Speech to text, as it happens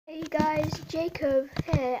Hey guys, Jacob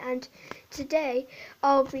here, and today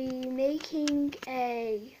I'll be making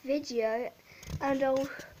a video and I'll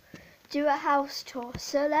do a house tour,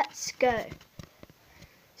 so let's go.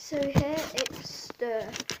 So here it's the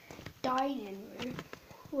dining room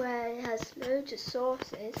where it has loads of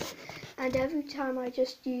sauces, and every time I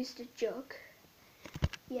just use the jug.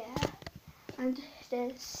 Yeah, and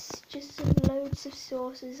there's just some loads of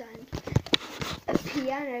sauces and a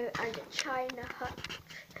piano and a china hutch,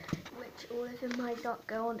 which all of them might not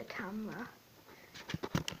go on the camera.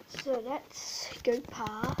 So let's go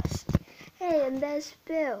past. Hey, and there's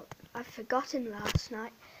Bill. I've forgotten last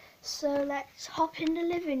night. So let's hop in the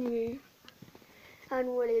living room.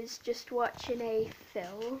 And Willie's just watching a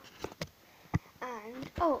film. And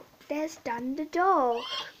oh, there's Dan the dog.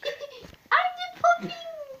 I'm the puppy.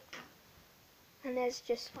 And there's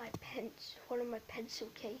just my one of my pencil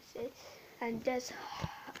cases. And there's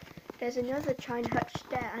another china hutch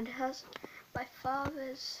there, and it has my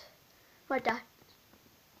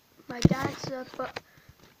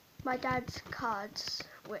dad's cards,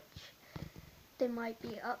 which they might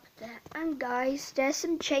be up there. And guys, there's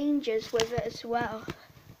some changes with it as well.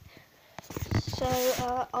 So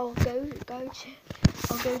I'll go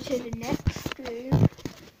to the next room,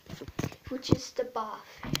 which is the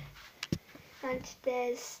bath, and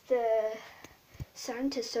there's the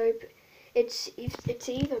Santa soap. It's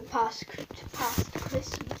even past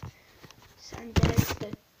Christmas, and there's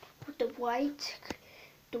the white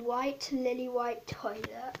lily white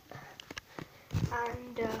toilet,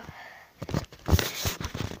 and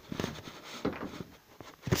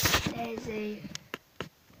there's a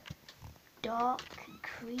dark and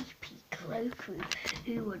creepy cloakroom.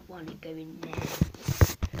 Who would want to go in there?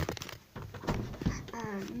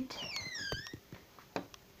 And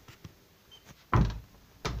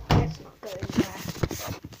let's not go in there.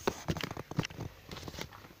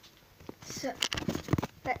 So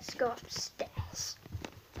let's go upstairs.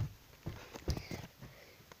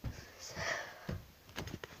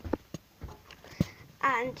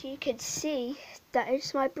 And you can see that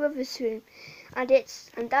it's my brother's room, and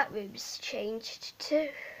that room's changed too.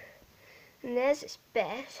 And there's his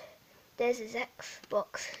bed, there's his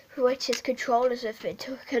Xbox, which his controllers have been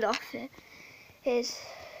taken off it. His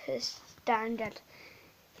stand and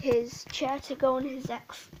his chair to go on his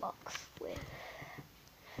Xbox with.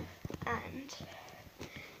 And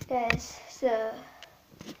there's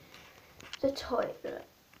the toilet there,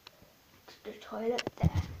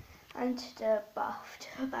 and the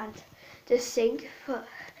bathtub and the sink, but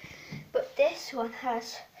this one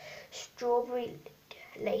has strawberry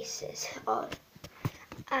laces on.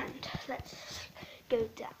 And let's go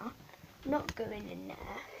down. I'm not going in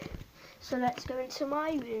there, so let's go into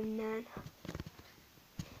my room then.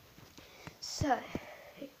 So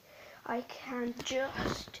I can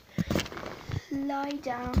just lie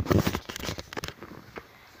down.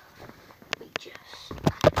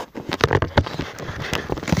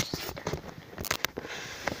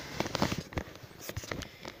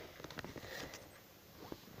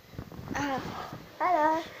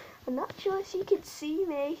 Hello. I'm not sure if you can see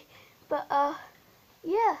me, but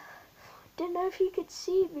yeah, don't know if you could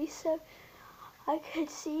see me, so I could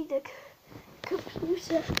see the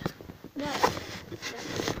computer. No.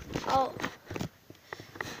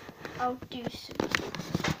 I'll do some.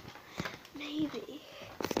 Maybe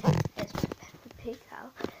there's Peppa Pig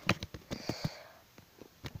out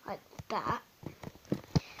like that.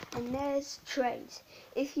 And there's trays.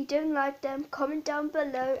 If you don't like them, comment down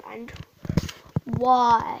below and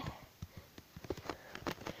why.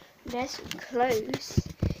 There's some clothes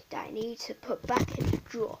that I need to put back in the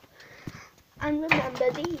drawer. And remember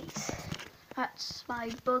these. That's my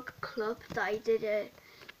book club that I did in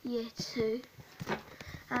year 2.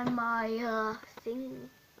 And my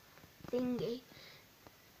thingy.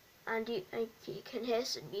 And you can hear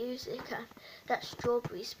some music, and that's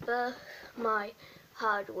Strawberry's birth, my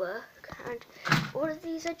hard work, and all of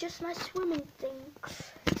these are just my swimming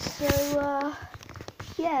things. So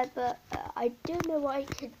yeah, but I don't know what I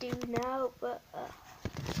could do now, but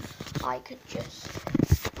I could just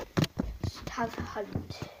have a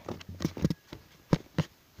hunt.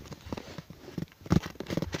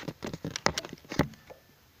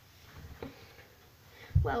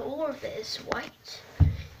 Well, all of it is white.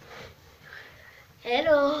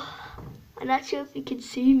 Hello. I'm not sure if you can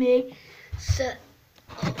see me. So,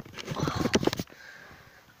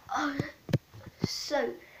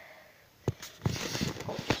 so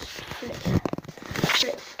I'll just flip the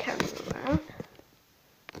camera around.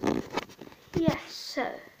 Yes, so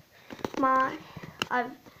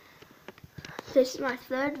this is my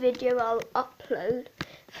 3rd video I'll upload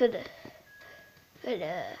for the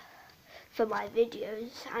for my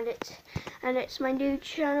videos, and it's my new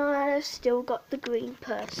channel, and I've still got the green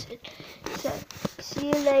person. So see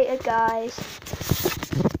you later, guys.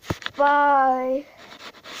 Bye.